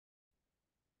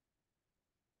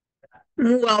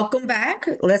Welcome back.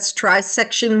 Let's try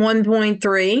section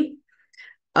 1.3.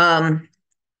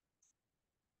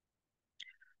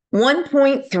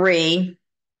 1.3,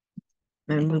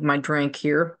 let me move my drink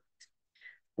here.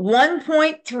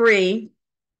 1.3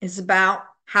 is about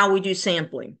how we do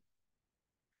sampling.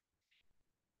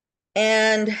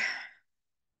 And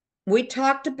we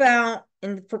talked about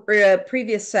in the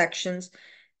previous sections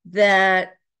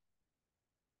that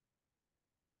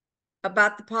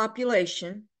about the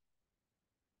population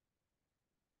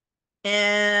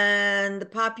and the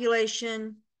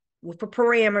population with a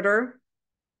parameter.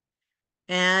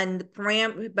 And the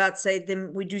parameter about say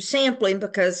then we do sampling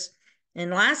because in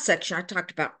the last section I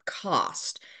talked about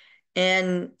cost.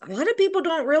 And a lot of people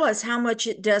don't realize how much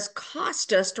it does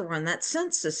cost us to run that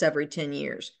census every 10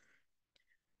 years.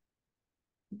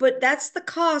 But that's the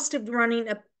cost of running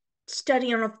a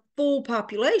study on a full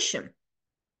population.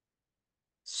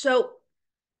 So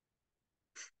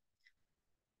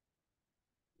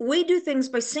we do things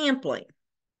by sampling.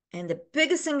 And the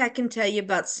biggest thing I can tell you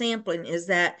about sampling is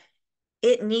that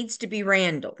it needs to be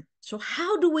random. So,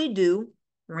 how do we do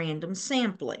random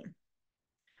sampling?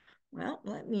 Well,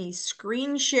 let me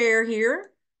screen share here.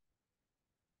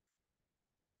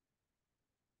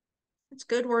 Let's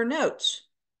go to our notes.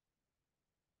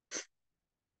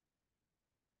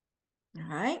 All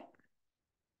right.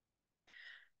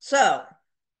 So,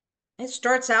 it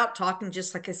starts out talking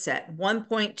just like I said,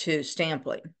 1.2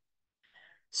 sampling.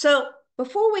 So,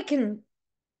 before we can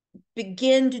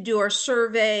begin to do our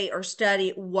survey or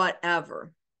study,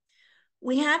 whatever,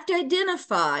 we have to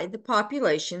identify the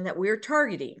population that we're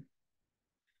targeting.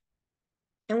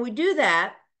 And we do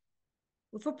that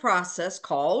with a process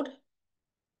called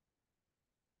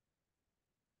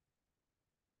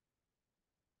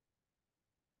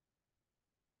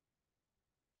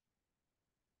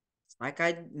like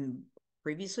I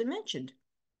previously mentioned,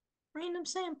 random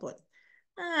sampling.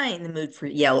 I ain't in the mood for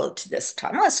yellow to this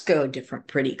time. Let's go a different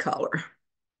pretty color.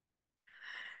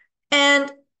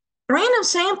 And random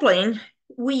sampling,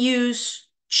 we use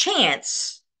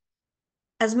chance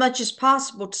as much as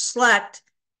possible to select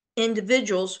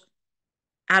individuals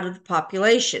out of the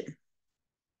population.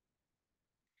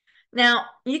 Now,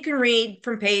 you can read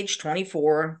from page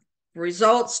 24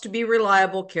 results to be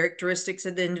reliable, characteristics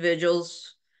of the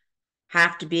individuals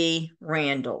have to be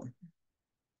random.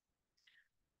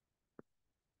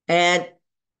 And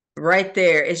right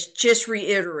there, it's just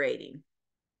reiterating.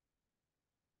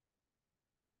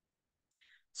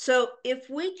 So if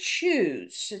we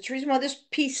choose, it's the reason why this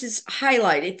piece is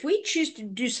highlighted. If we choose to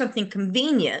do something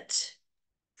convenient,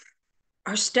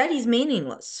 our study's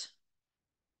meaningless.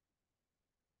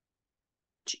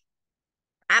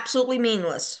 Absolutely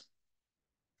meaningless.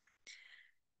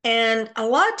 And a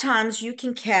lot of times you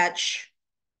can catch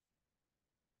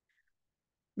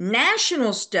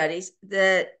national studies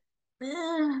that,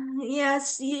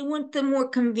 yes, you want the more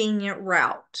convenient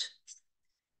route.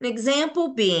 An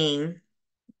example being,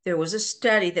 there was a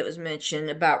study that was mentioned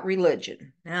about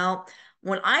religion. Now,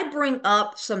 when I bring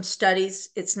up some studies,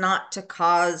 it's not to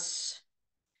cause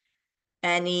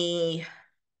any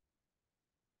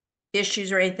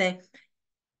issues or anything.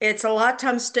 It's a lot of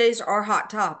times studies are hot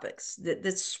topics.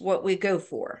 That's what we go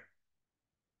for.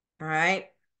 All right.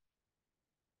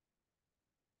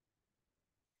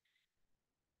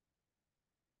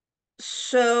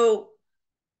 So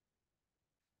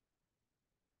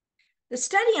the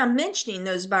study I'm mentioning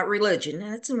those about religion,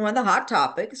 and it's in one of the hot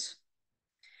topics,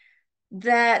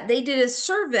 that they did a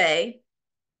survey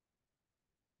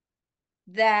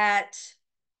that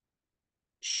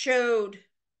showed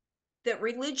that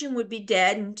religion would be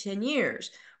dead in 10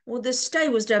 years. Well, this study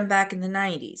was done back in the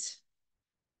 90s.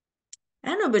 I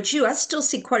don't know about you, I still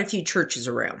see quite a few churches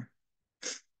around.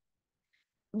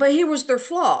 But here was their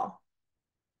flaw.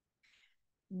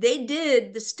 They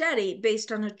did the study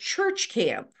based on a church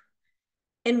camp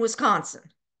in Wisconsin.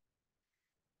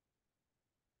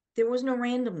 There was no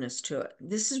randomness to it.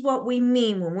 This is what we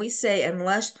mean when we say,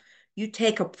 unless you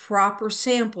take a proper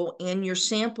sample and your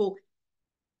sample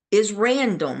is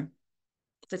random,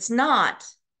 if it's not,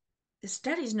 the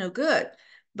study's no good.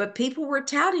 But people were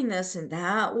touting this, and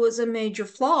that was a major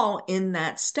flaw in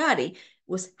that study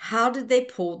was how did they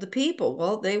pull the people?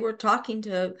 Well, they were talking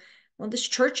to, well, this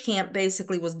church camp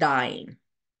basically was dying.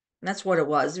 That's what it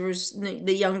was. There was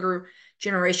the younger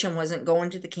generation wasn't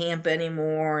going to the camp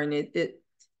anymore, and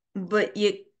but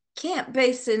you can't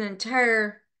base an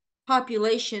entire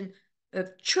population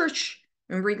of church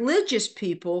and religious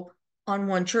people on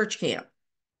one church camp.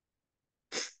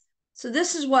 So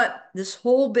this is what this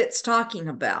whole bit's talking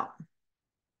about.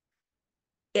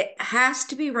 It has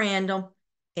to be random.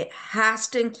 It has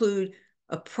to include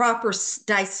a proper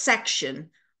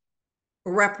dissection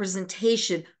or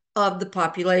representation of the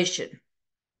population.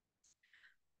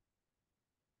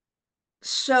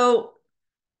 So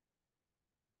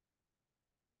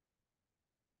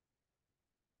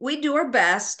we do our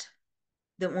best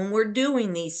that when we're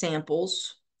doing these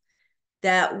samples,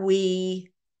 that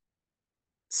we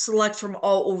select from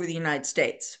all over the United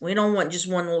States. We don't want just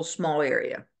one little small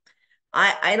area.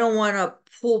 I don't want to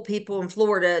pull people in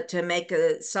Florida to make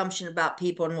an assumption about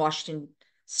people in Washington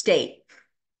State.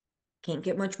 Can't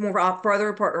get much more farther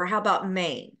apart. Or how about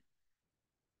Maine?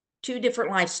 Two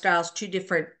different lifestyles, two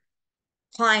different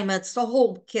climates, the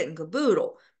whole kit and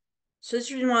caboodle. So this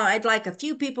is why I'd like a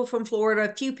few people from Florida,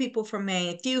 a few people from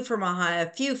Maine, a few from Ohio, a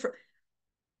few from,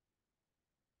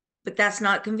 but that's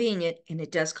not convenient and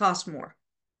it does cost more.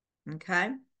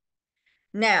 Okay.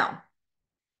 Now,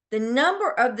 the number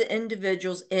of the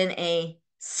individuals in a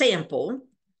sample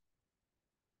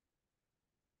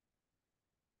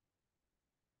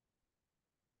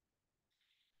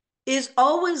is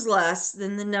always less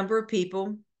than the number of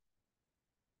people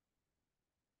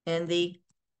in the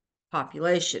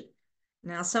population.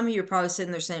 Now, some of you are probably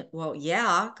sitting there saying, well,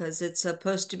 yeah, because it's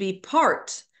supposed to be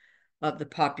part of the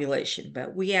population,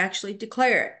 but we actually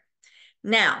declare it.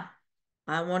 Now,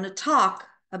 I want to talk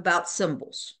about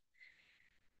symbols.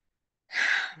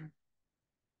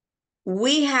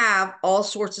 We have all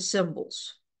sorts of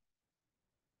symbols.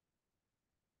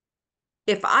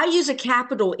 If I use a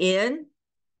capital N,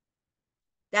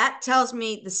 that tells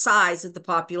me the size of the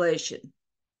population.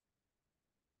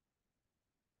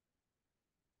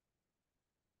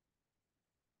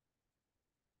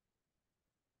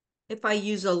 If I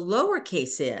use a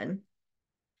lowercase n,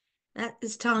 that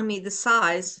is telling me the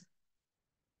size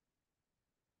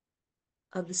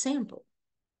of the sample.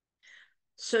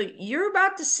 So you're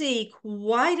about to see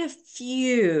quite a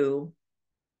few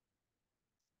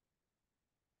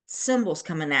symbols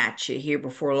coming at you here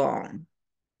before long.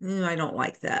 I don't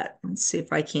like that. Let's see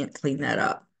if I can't clean that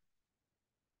up.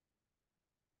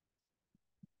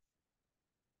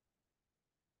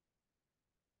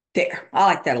 There, I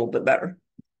like that a little bit better.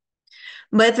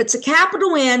 But if it's a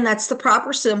capital N, that's the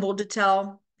proper symbol to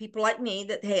tell people like me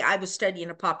that, hey, I was studying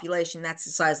a population. That's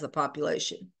the size of the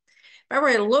population. If I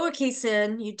write a lowercase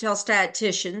n, you tell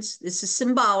statisticians, this is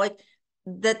symbolic,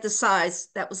 that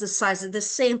that was the size of the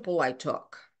sample I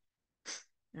took.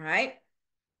 All right.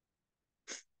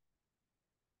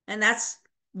 And that's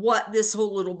what this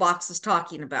whole little box is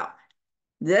talking about.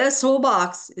 This whole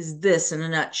box is this in a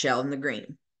nutshell in the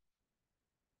green.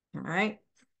 All right.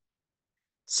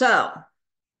 So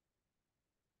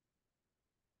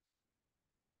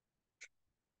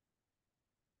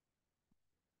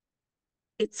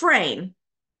a frame,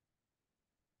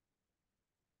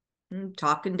 I'm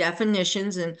talking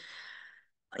definitions, and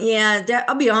yeah,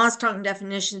 I'll be honest, talking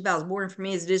definitions about as boring for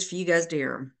me as it is for you guys to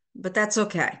hear them, but that's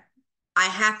okay. I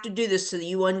have to do this so that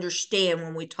you understand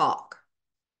when we talk.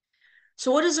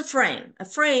 So what is a frame? A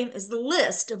frame is the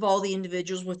list of all the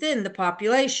individuals within the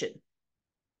population.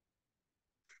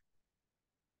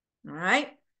 All right.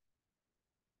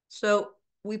 So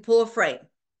we pull a frame.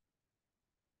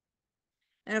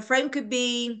 And a frame could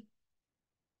be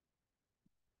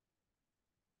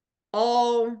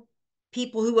all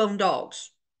people who own dogs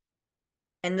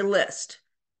and the list.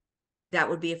 That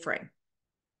would be a frame.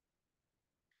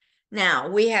 Now,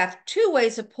 we have two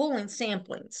ways of pulling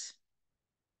samplings.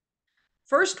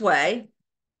 First way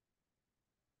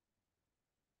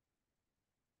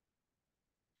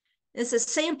is a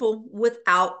sample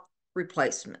without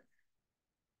replacement.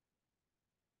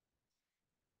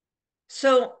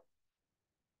 So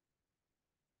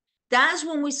that is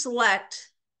when we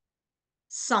select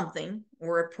something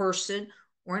or a person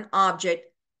or an object.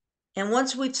 And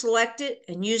once we've selected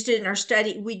and used it in our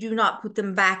study, we do not put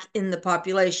them back in the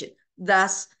population.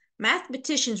 Thus,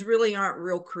 mathematicians really aren't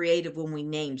real creative when we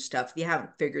name stuff. You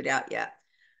haven't figured out yet.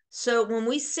 So when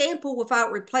we sample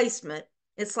without replacement,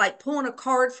 it's like pulling a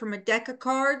card from a deck of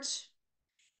cards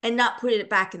and not putting it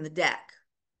back in the deck.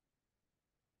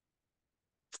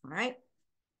 All right.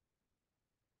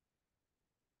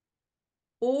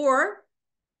 Or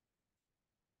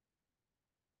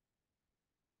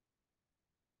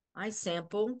I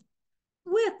sample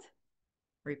with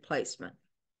replacement.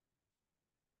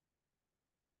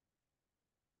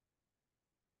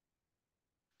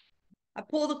 I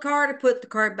pull the card, I put the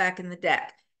card back in the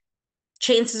deck.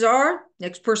 Chances are,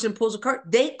 next person pulls a card,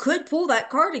 they could pull that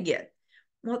card again.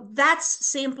 Well, that's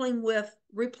sampling with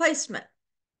replacement.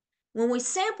 When we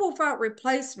sample without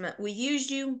replacement, we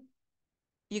use you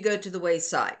go to the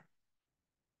wayside.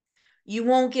 You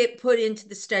won't get put into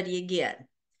the study again.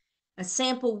 A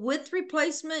sample with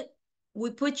replacement,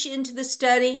 we put you into the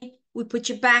study, we put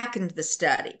you back into the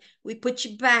study, we put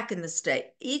you back in the study.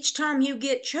 Each time you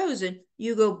get chosen,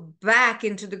 you go back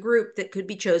into the group that could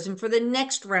be chosen for the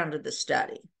next round of the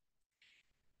study.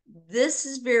 This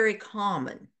is very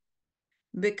common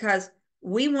because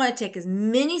we want to take as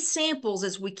many samples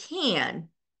as we can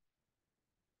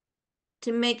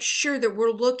to make sure that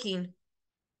we're looking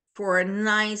for a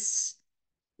nice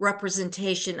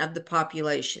representation of the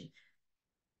population.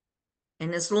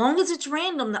 And as long as it's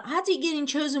random, the odds of you getting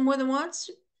chosen more than once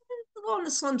go on the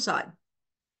slim side.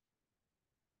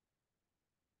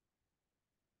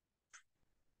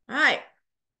 All right.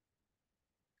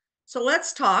 So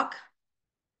let's talk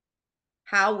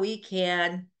how we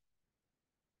can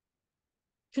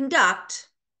conduct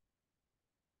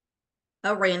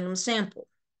a random sample.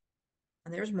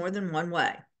 And there's more than one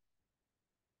way.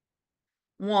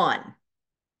 One,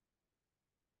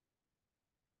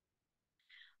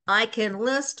 I can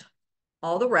list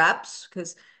all the reps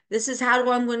because this is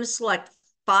how I'm going to select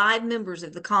 5 members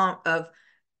of the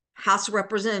House of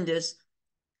Representatives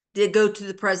to go to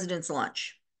the president's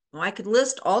lunch. Well, I could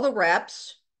list all the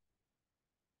reps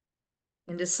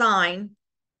and assign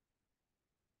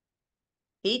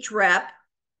each rep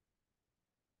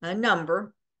a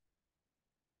number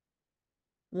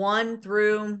 1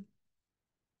 through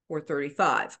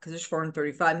 435 because there's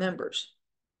 435 members.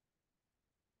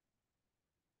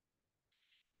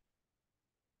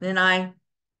 Then I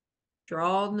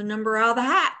draw the number out of the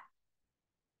hat.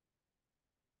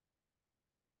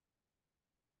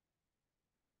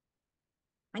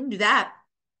 I can do that.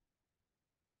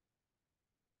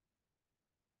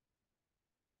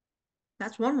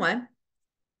 That's one way.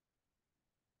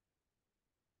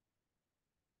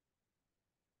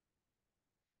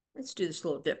 Let's do this a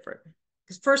little different.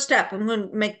 Because first step, I'm going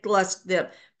to make the list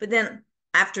dip. But then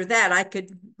after that, I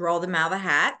could draw them out of the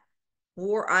hat,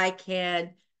 or I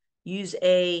can use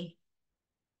a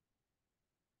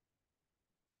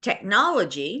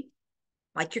technology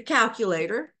like your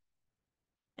calculator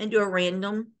and do a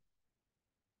random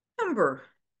number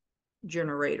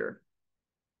generator.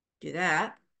 Do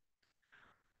that.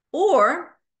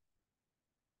 Or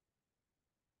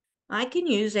I can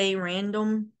use a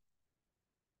random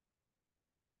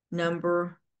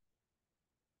number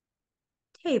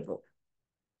table.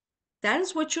 That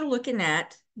is what you're looking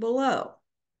at below.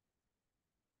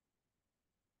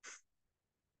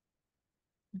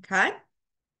 Okay.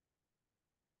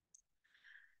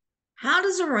 How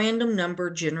does a random number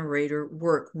generator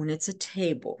work when it's a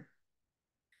table?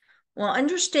 Well,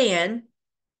 understand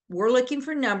we're looking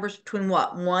for numbers between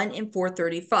what? 1 and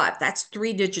 435. That's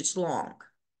 3 digits long.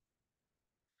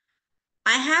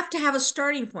 I have to have a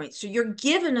starting point. So you're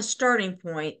given a starting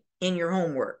point in your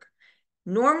homework.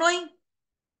 Normally,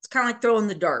 it's kind of like throwing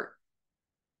the dart.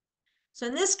 So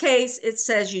in this case, it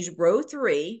says use row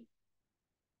 3.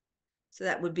 So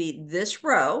that would be this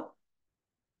row.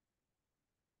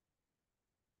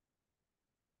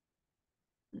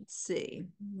 Let's see.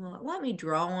 Well, let me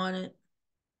draw on it.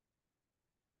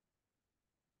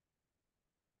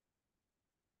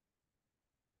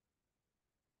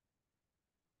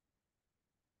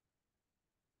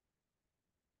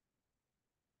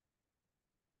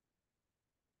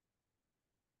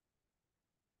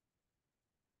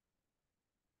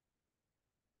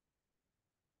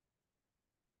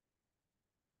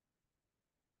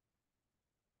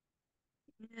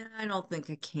 Yeah, I don't think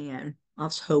I can. I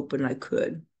was hoping I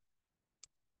could.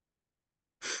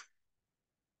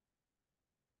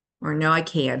 Or no, I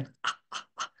can.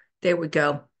 There we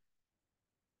go.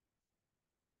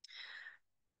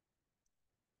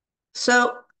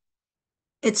 So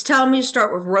it's telling me to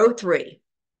start with row 3.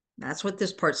 That's what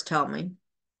this part's telling me.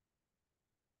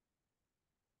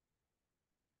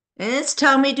 And it's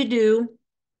telling me to do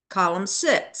column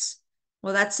 6.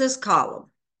 Well, that's this column.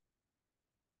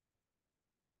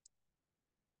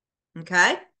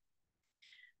 Okay.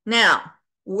 Now,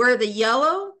 where the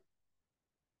yellow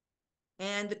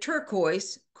and the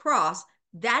turquoise cross,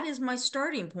 that is my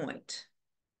starting point.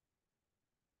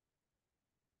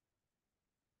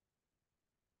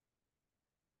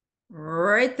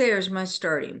 Right there's my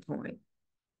starting point.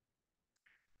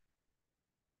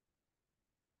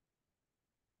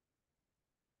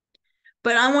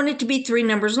 But I want it to be 3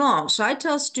 numbers long. So I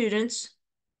tell students,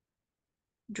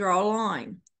 draw a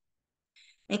line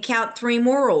and count 3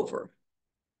 more over.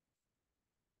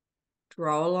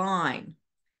 Draw a line.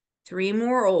 3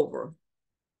 more over.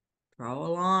 Draw a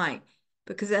line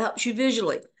because it helps you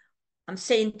visually. I'm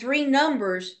saying 3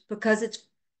 numbers because it's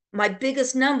my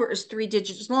biggest number is 3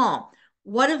 digits long.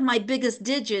 What if my biggest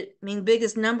digit,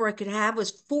 biggest number I could have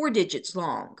was 4 digits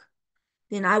long?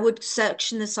 then I would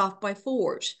section this off by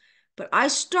 4s. But I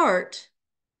start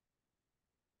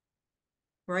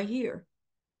right here.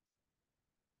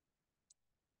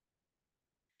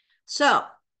 So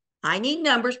I need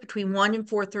numbers between 1 and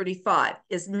 435.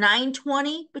 Is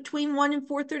 920 between 1 and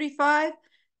 435?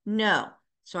 No.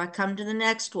 So I come to the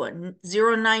next one,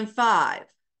 095.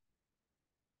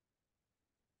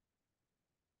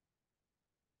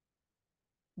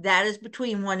 That is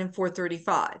between 1 and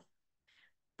 435.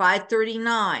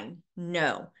 539,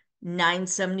 no.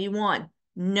 971,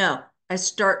 no. I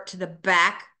start to the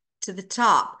back to the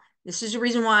top. This is the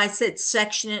reason why I said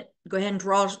section it. Go ahead and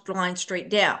draw the line straight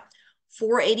down.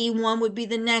 481 would be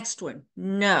the next one.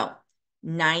 No.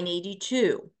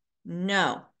 982,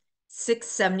 no.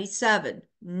 677,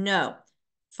 no.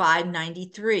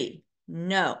 593,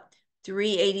 no.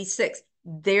 386.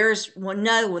 There's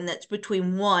another one that's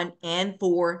between 1 and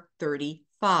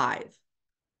 435.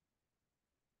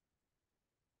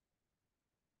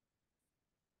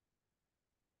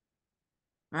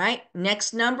 All right,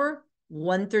 next number,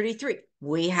 133.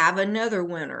 We have another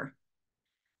winner.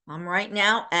 I'm right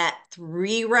now at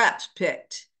 3 reps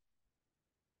picked.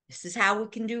 This is how we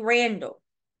can do random.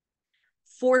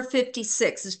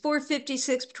 456. Is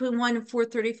 456 between 1 and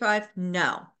 435?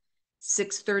 No.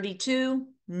 632?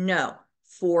 No.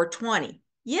 420?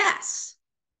 Yes.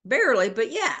 Barely,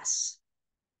 but yes.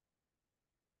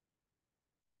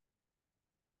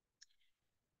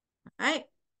 All right.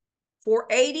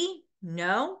 480?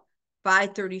 No.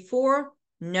 534?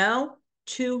 No.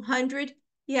 200?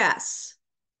 Yes.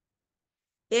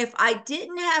 If I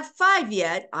didn't have 5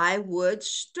 yet, I would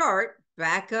start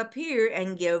back up here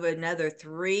and give another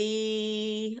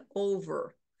 3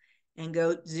 over and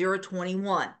go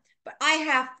 021. But I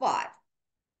have 5,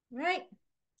 right?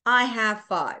 I have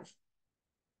 5.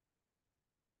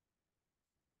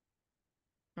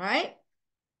 All right.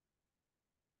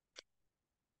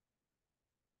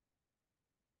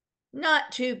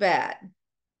 Not too bad.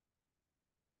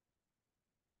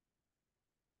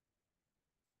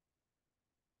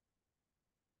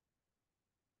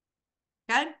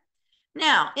 Okay.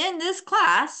 Now, in this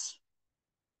class,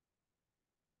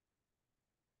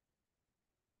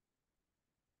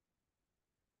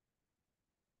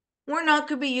 we're not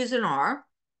going to be using R,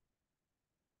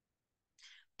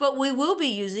 but we will be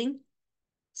using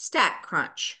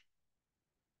StatCrunch.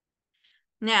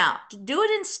 Now, to do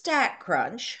it in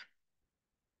StatCrunch,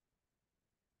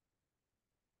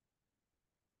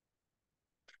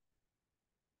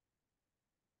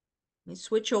 let me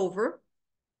switch over.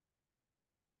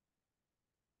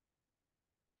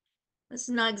 This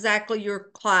is not exactly your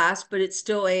class, but it's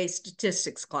still a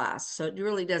statistics class, so it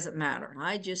really doesn't matter.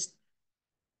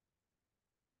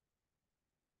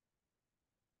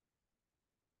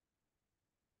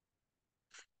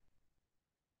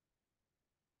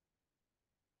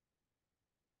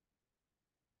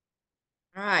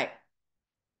 All right.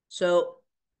 So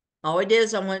all I did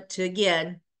is I went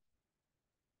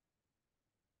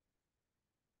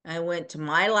to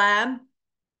my lab,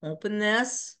 open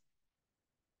this,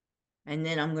 and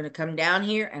then I'm going to come down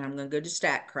here and I'm going to go to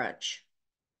StatCrunch.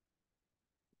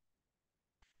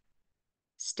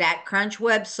 StatCrunch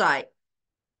website,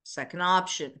 second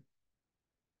option.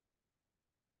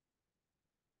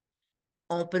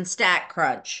 Open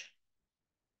StatCrunch.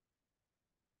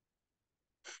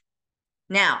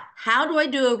 Now, how do I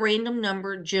do a random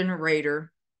number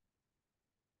generator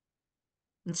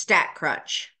in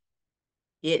StatCrunch?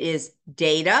 It is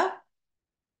data,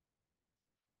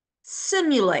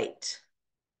 simulate,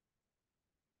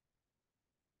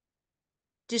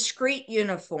 discrete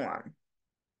uniform,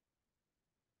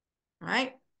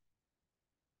 right?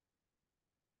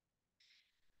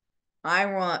 I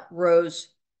want rows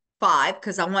 5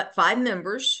 because I want 5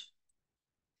 members.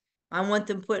 I want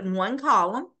them put in one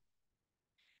column.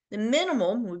 The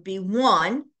minimum would be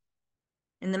 1,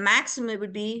 and the maximum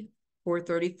would be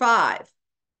 435.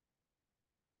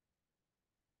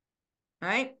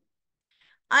 Right?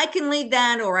 I can leave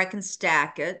that or I can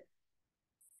stack it.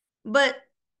 But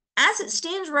as it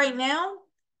stands right now,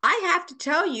 I have to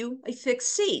tell you a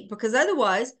fixed seed because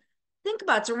otherwise, think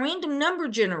about it, it's a random number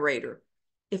generator.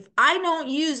 If I don't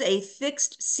use a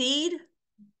fixed seed,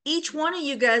 each one of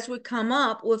you guys would come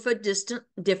up with a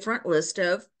different list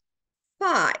of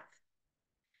 5.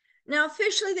 Now,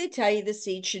 officially, they tell you the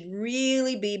seed should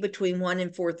really be between 1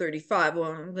 and 435.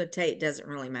 Well, I'm going to tell you it doesn't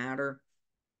really matter.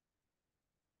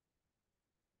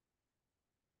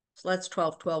 So that's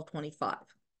 12, 12, 25.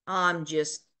 I'm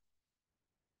just,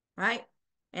 right?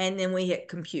 And then we hit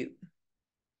compute.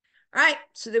 All right,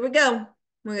 so there we go.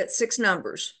 We got 6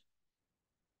 numbers.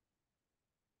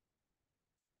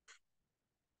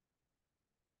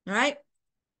 All right,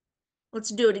 let's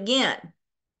do it again.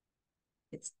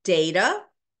 It's data,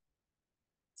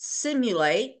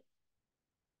 simulate,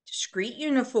 discrete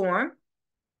uniform.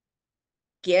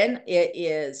 Again, it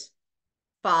is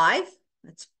 5.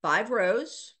 That's 5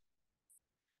 rows,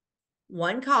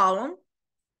 1 column,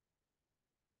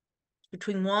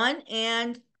 between 1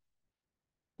 and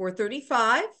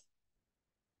 435.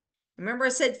 Remember I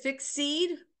said fixed seed?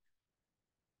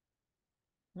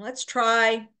 Let's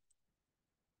try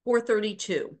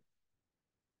 432.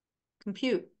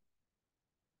 Compute.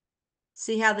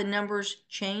 See how the numbers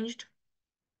changed?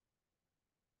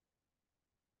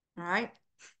 All right.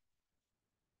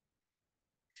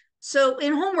 So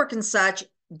in homework and such,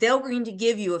 they're going to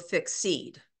give you a fixed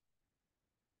seed.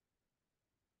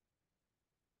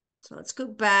 So let's go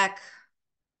back.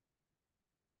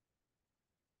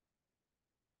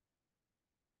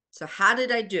 So how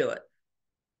did I do it?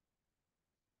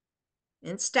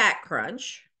 In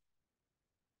StatCrunch,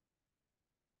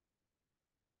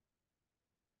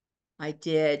 I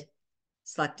did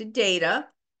selected data,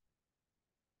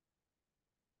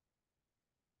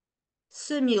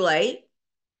 simulate,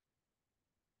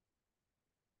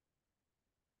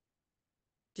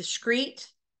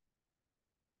 discrete,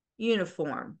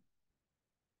 uniform.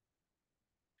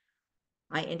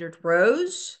 I entered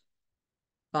rows,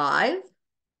 5,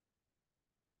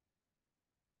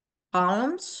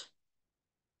 columns,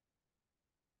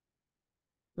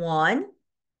 1.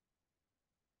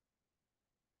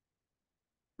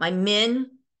 My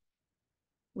min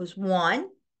was 1.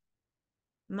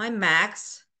 My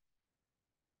max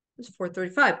was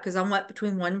 435 because I went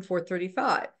between 1 and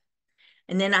 435.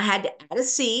 And then I had to add a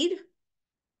seed.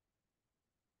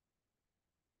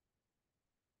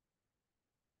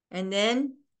 And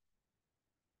then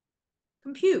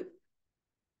compute.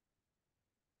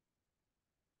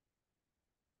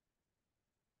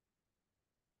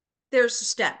 There's the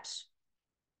steps,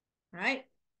 right?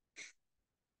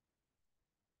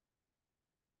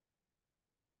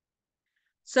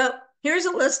 So here's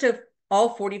a list of all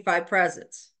 45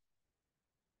 presidents.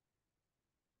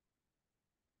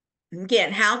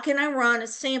 Again, how can I run a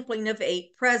sampling of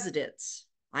 8 presidents?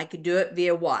 I could do it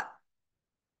via what?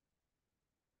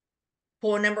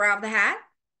 Pull a number out of the hat,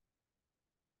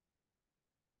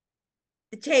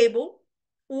 the table,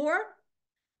 or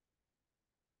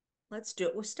let's do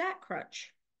it with StatCrunch.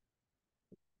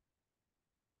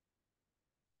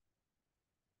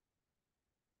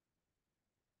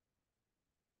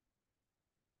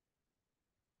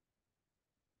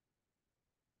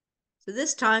 So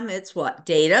this time it's what?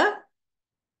 Data,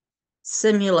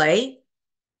 simulate,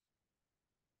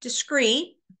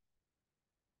 discrete,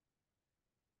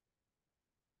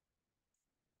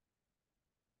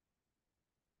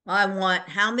 I want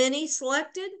how many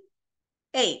selected?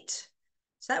 8.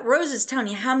 So that rows is telling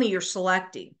you how many you're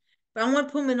selecting, but I want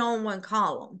to put them in all in one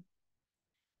column.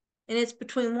 And it's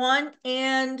between 1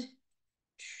 and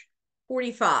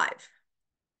 45.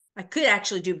 I could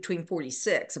actually do between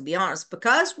 46, I'll be honest,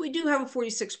 because we do have a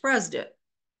 46th president.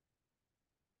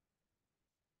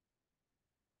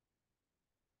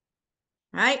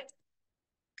 All right,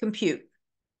 compute.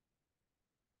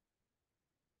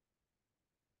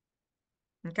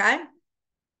 Okay.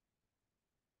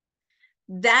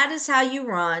 That is how you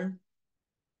run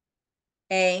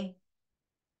a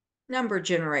number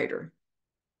generator.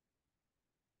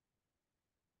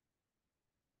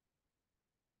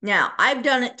 Now, I've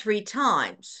done it 3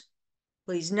 times.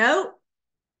 Please note,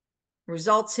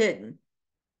 results hidden.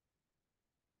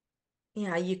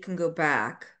 Yeah, you can go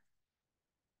back.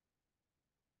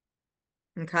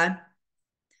 Okay.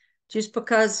 Just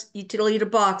because you delete a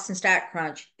box in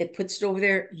StatCrunch, it puts it over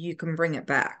there, you can bring it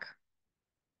back.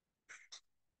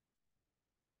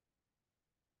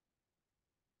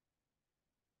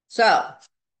 So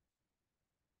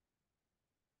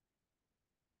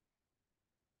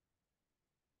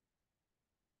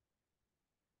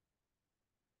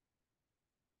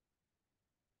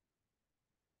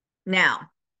now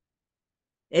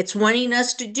it's wanting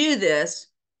us to do this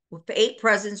with the 8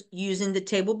 presidents using the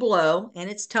table below, and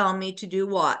it's telling me to do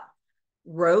what?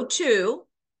 Row 2.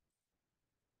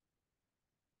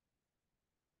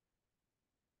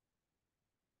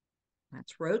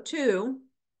 That's row 2.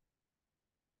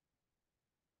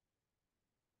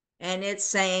 And it's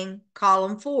saying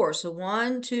column 4. So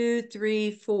 1, 2,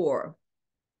 3, 4.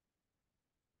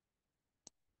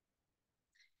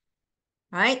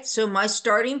 All right, so my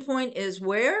starting point is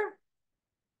where?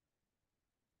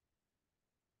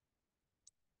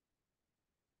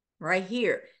 Right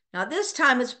here. Now this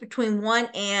time it's between 1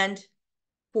 and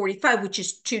 45, which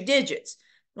is 2 digits.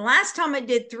 The last time I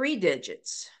did 3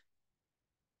 digits.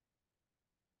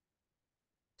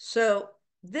 So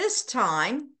this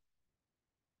time,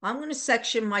 I'm going to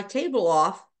section my table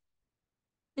off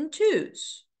in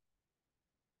twos.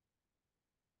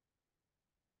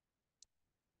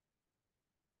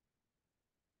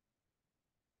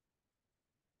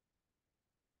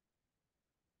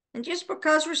 And just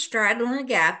because we're straddling a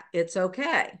gap, it's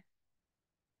okay.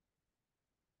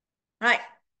 All right.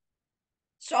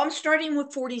 So I'm starting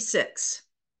with 46.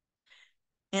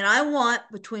 And I want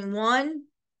between 1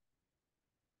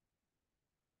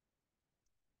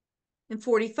 and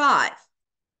 45.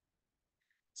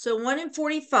 So 1 and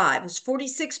 45. Is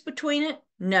 46 between it?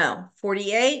 No.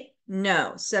 48?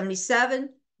 No. 77?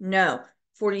 No.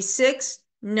 46?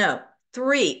 No.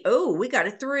 3. Oh, we got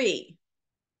a 3.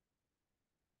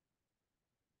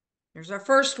 There's our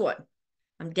first one.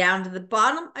 I'm down to the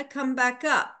bottom. I come back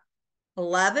up.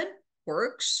 11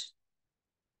 works.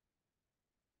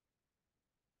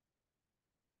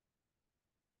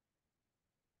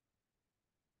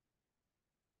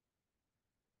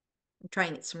 I'm trying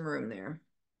to get some room there.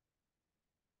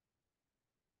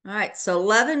 All right, so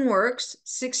 11 works.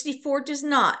 64 does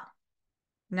not.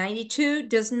 92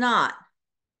 does not.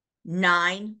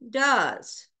 9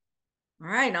 does. All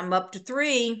right, I'm up to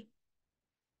 3.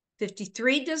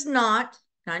 53 does not.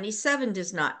 97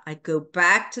 does not. I go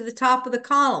back to the top of the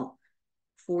column.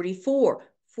 44.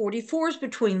 44 is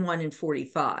between 1 and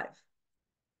 45.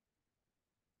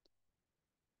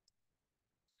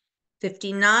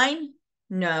 59?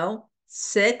 No.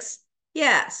 6?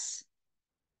 Yes.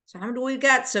 So how many do we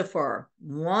got so far?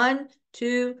 1,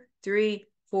 2, 3,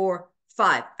 4,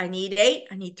 5. I need 8.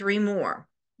 I need 3 more.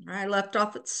 All right, I left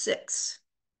off at 6.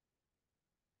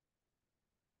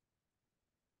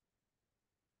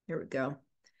 Here we go.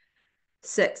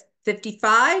 6.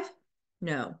 55?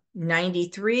 No.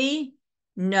 93?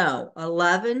 No.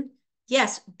 11?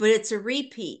 Yes, but it's a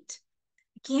repeat.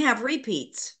 You can't have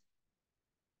repeats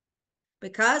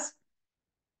because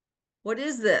what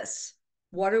is this?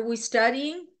 What are we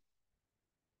studying?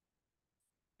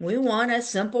 We want a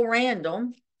simple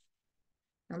random.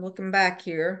 I'm looking back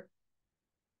here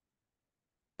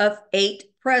of 8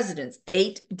 presidents,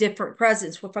 8 different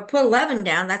presidents. Well, if I put 11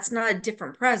 down, that's not a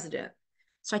different president.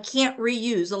 So I can't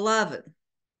reuse 11.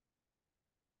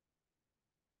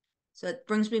 So it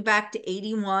brings me back to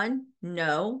 81.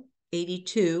 No.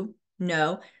 82.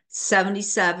 No.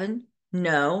 77.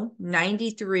 No.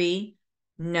 93.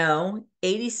 No.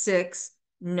 86.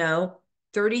 No.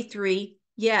 33.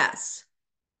 Yes.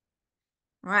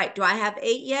 All right. Do I have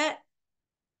 8 yet?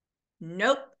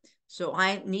 Nope. So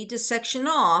I need to section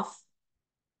off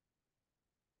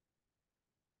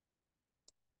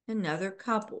another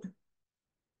couple.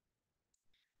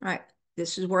 All right.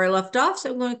 This is where I left off.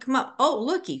 So I'm going to come up. Oh,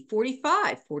 looky,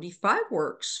 45. 45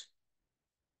 works.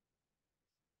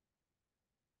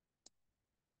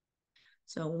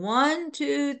 So 1,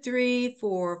 2, 3,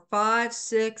 4, 5,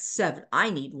 6, 7. I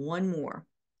need 1 more.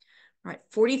 All right,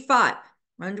 45.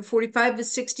 Under 45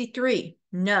 is 63.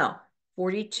 No.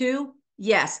 42?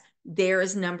 Yes. There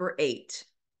is number 8.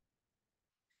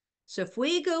 So if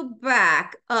we go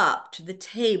back up to the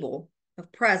table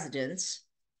of presidents,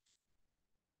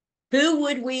 who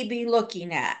would we be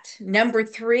looking at? Number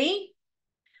 3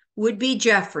 would be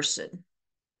Jefferson.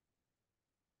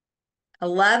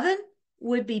 11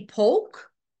 would be Polk.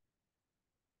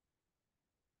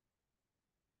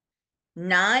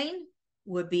 9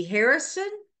 would be Harrison.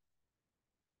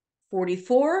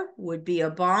 44 would be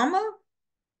Obama.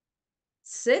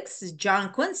 6 is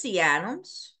John Quincy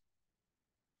Adams.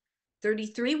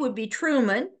 33 would be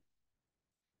Truman.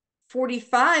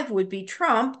 45 would be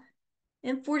Trump.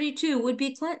 And 42 would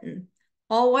be Clinton.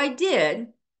 All I did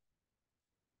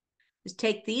is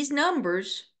take these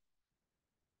numbers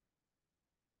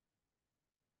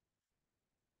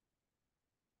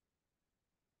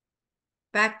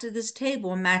back to this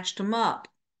table and matched them up.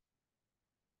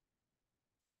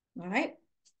 All right.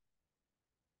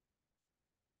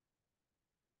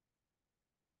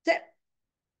 That's it.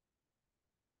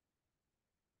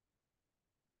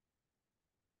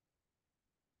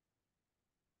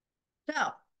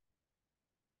 So,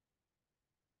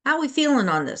 how are we feeling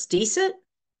on this? Decent?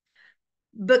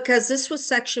 Because this was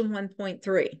section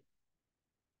 1.3.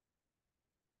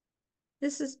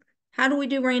 This is how do we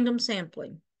do random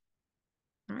sampling?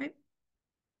 All right.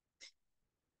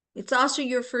 It's also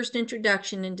your first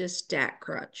introduction into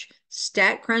StatCrunch.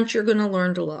 StatCrunch you're going to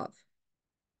learn to love.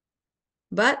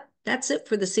 But that's it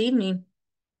for this evening.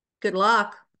 Good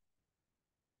luck.